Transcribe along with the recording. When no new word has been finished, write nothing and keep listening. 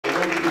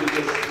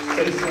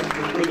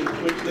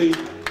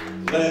actually,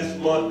 last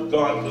month,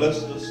 God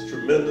blessed us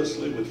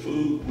tremendously with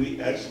food. We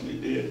actually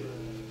did.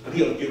 And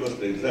he'll give us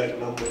the exact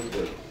number,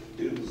 but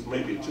it was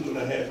maybe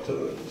 2.5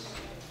 tons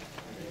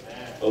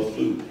of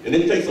food. And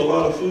it takes a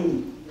lot of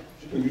food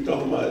when you're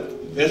talking about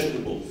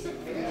vegetables.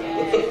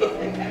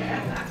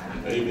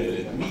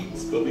 Amen. And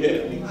meats, but we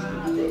had meats.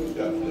 God bless.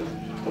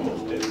 Come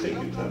on, Dad, take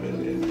your time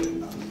and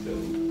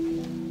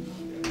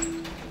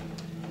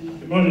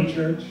Good morning,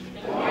 church.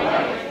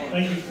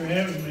 Thank you for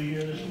having me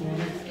here this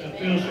morning. I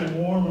feel so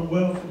warm and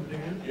welcome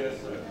here.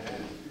 Yes, sir.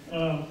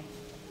 I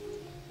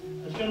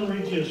was going to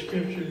read you a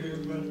scripture here,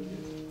 but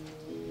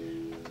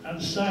I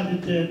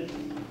decided that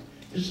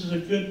this is a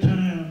good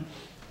time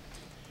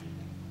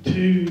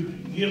to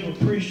give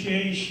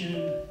appreciation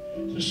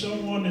to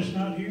someone that's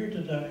not here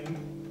today,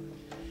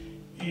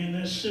 and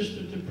that's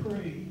Sister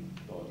Dupree.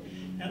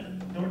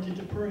 Dorothy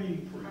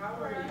Dupree.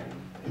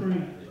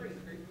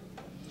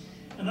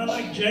 And I'd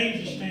like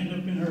James to stand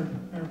up in her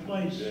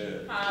place.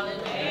 Yeah.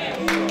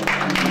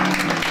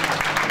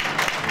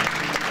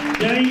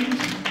 James,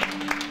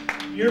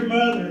 your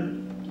mother,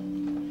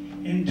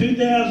 in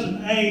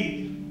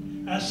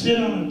 2008, I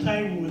sit on a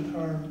table with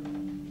her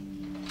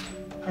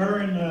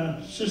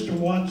and Sister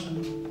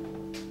Watson,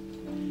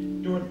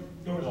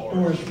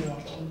 Doris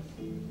Watson,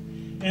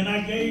 and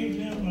I gave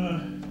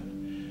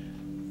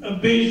them a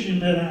vision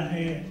that I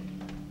had.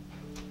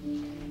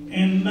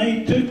 And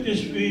they took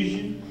this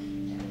vision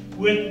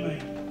with me.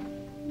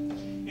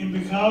 And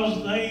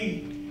because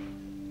they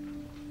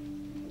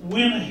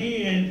went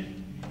ahead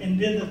and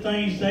did the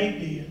things they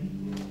did,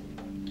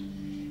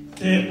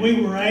 that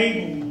we were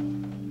able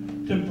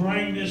to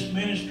bring this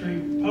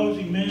ministry,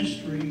 Posey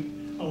Ministry,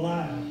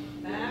 alive.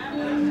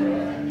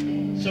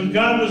 So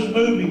God was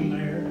moving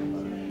there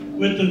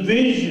with the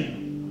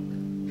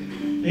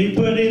vision He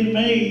put in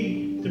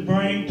me to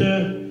bring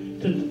to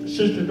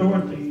Sister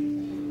Dorothy.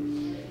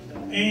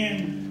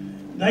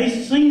 And they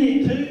seen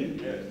it too.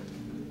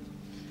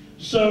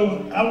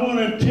 So I want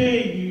to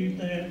tell you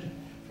that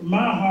from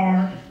my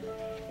heart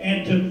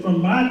and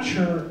from my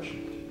church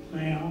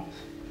now,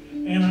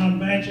 and I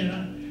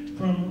imagine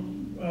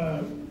from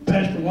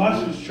Pastor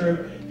Watson's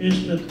church,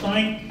 is to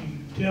thank you.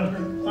 Tell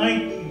her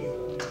thank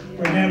you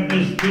for having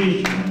this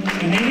vision.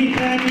 And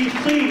anytime you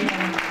see her,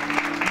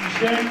 you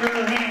shake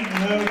her hand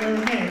and hug her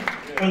neck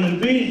for the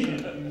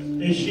vision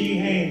that she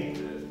had.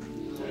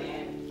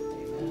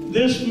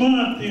 This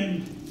month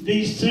in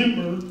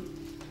December,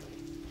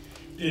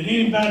 did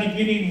anybody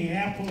get any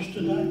apples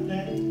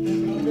today?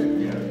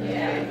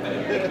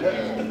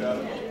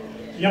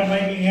 Y'all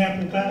make any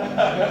apple pie?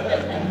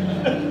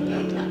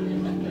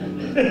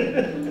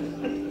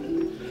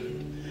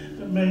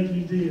 I made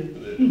you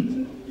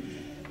did.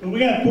 But we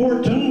got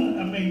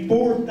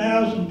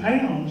 4,000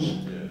 pounds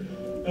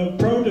of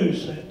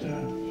produce that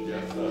time.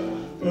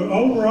 But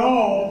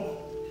overall,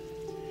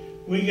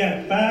 we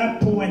got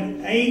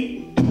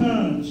 5.8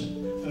 tons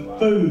of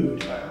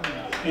food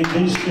in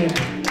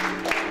December.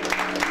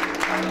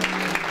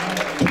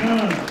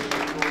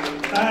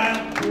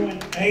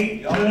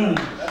 5.8 tons.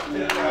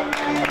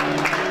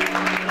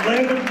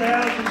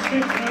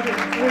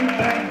 11,603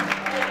 pounds.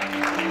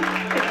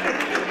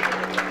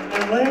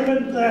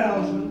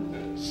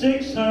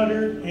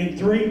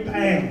 11,603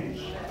 pounds.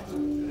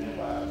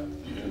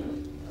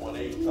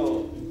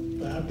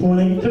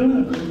 5.8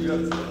 tons.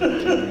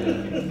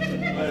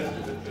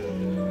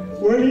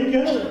 Where did he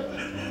go?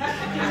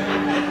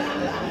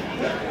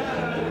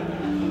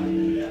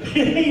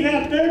 He ain't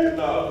out there?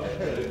 No.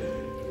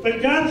 But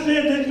God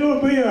said there's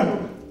going to be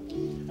a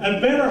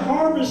better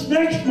harvest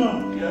next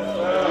month. Yes,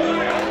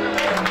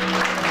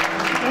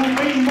 it's going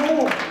to be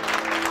more.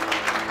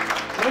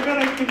 We're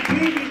going to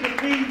continue to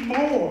feed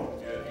more.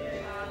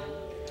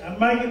 I'm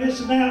making this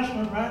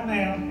announcement right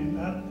now,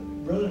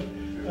 and Brother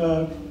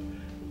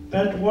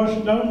Pastor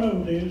Watson don't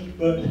know this,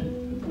 but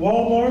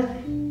Walmart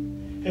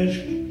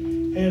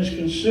has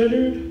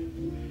considered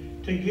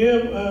to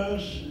give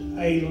us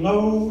a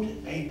load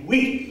a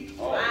week.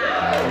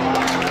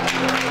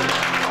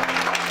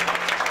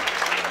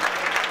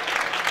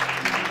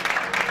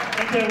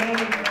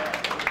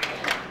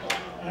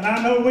 And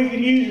I know we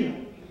can use it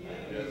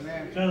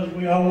because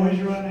we always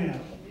run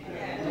out.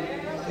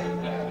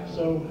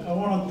 So I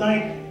want to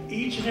thank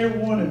each and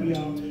every one of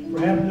y'all for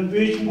having the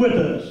vision with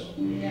us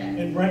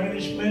and bringing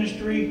this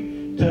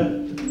ministry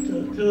to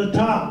the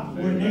top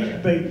where it needs to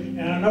be.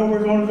 And I know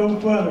we're going to go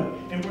further,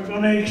 and we're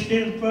going to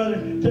extend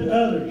further to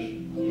others.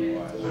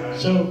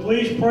 So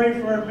please pray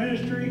for our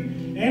ministry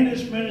and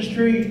this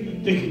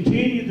ministry to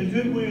continue the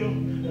goodwill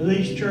of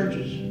these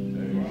churches.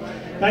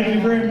 Thank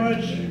you very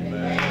much.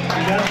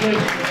 God bless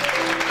you.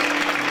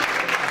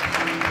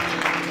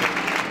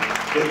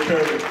 Good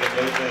courage,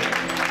 amen.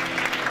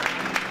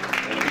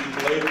 And he's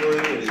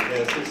laboring and he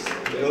has his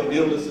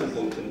illnesses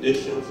and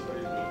conditions.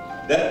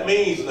 That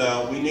means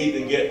now we need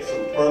to get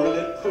some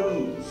permanent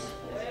crews.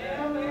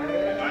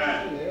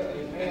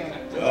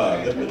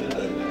 God, let me do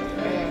that.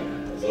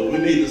 So we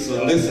need to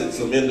solicit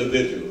some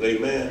individuals,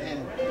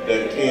 amen,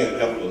 that can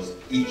help us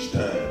each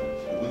time.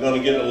 We're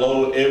going to get a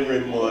load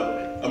every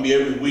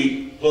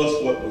week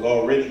plus what was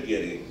already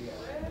getting,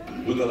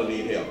 we're going to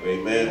need help.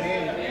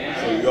 Amen.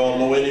 So you all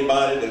know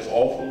anybody that's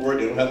off from work,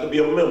 they don't have to be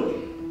a member.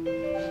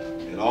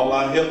 And all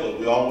our helpers,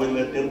 we always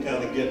let them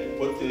kind of get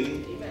what they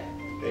need.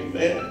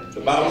 Amen.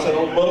 The Bible said,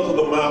 don't muzzle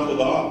the mouth of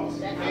the ox.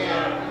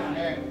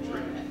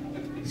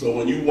 So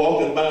when you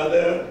walking by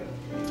there,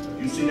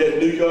 you see that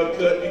New York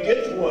cut, you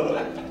get you one of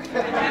them.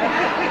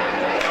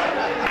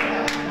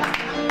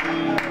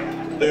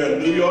 There are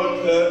New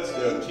York cuts,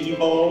 there are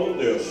T-bone,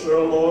 there are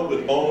sirloin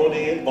with bone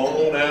in,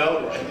 bone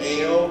out,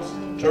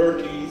 hams,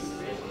 turkeys,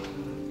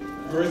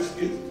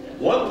 briskets.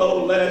 One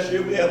load last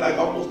year, we had like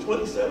almost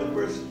 27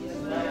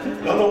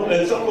 briskets. Y'all know,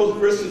 and some of those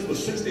briskets were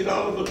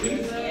 $60 a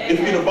piece if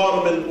you'd have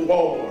bought them in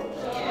Walmart.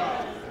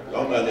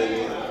 Y'all not in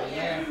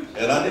there.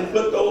 And I didn't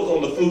put those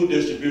on the food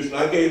distribution.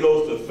 I gave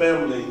those to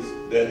families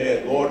that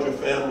had larger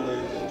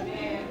families.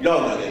 Y'all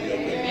not in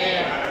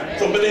there.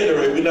 So, but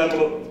anyway, we're not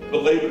going to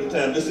belabor the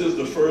time. This is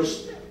the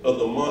first of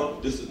the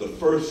month. This is the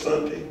first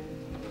Sunday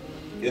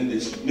in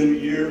this new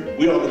year.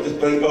 We ought to just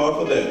thank God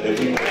for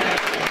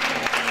that.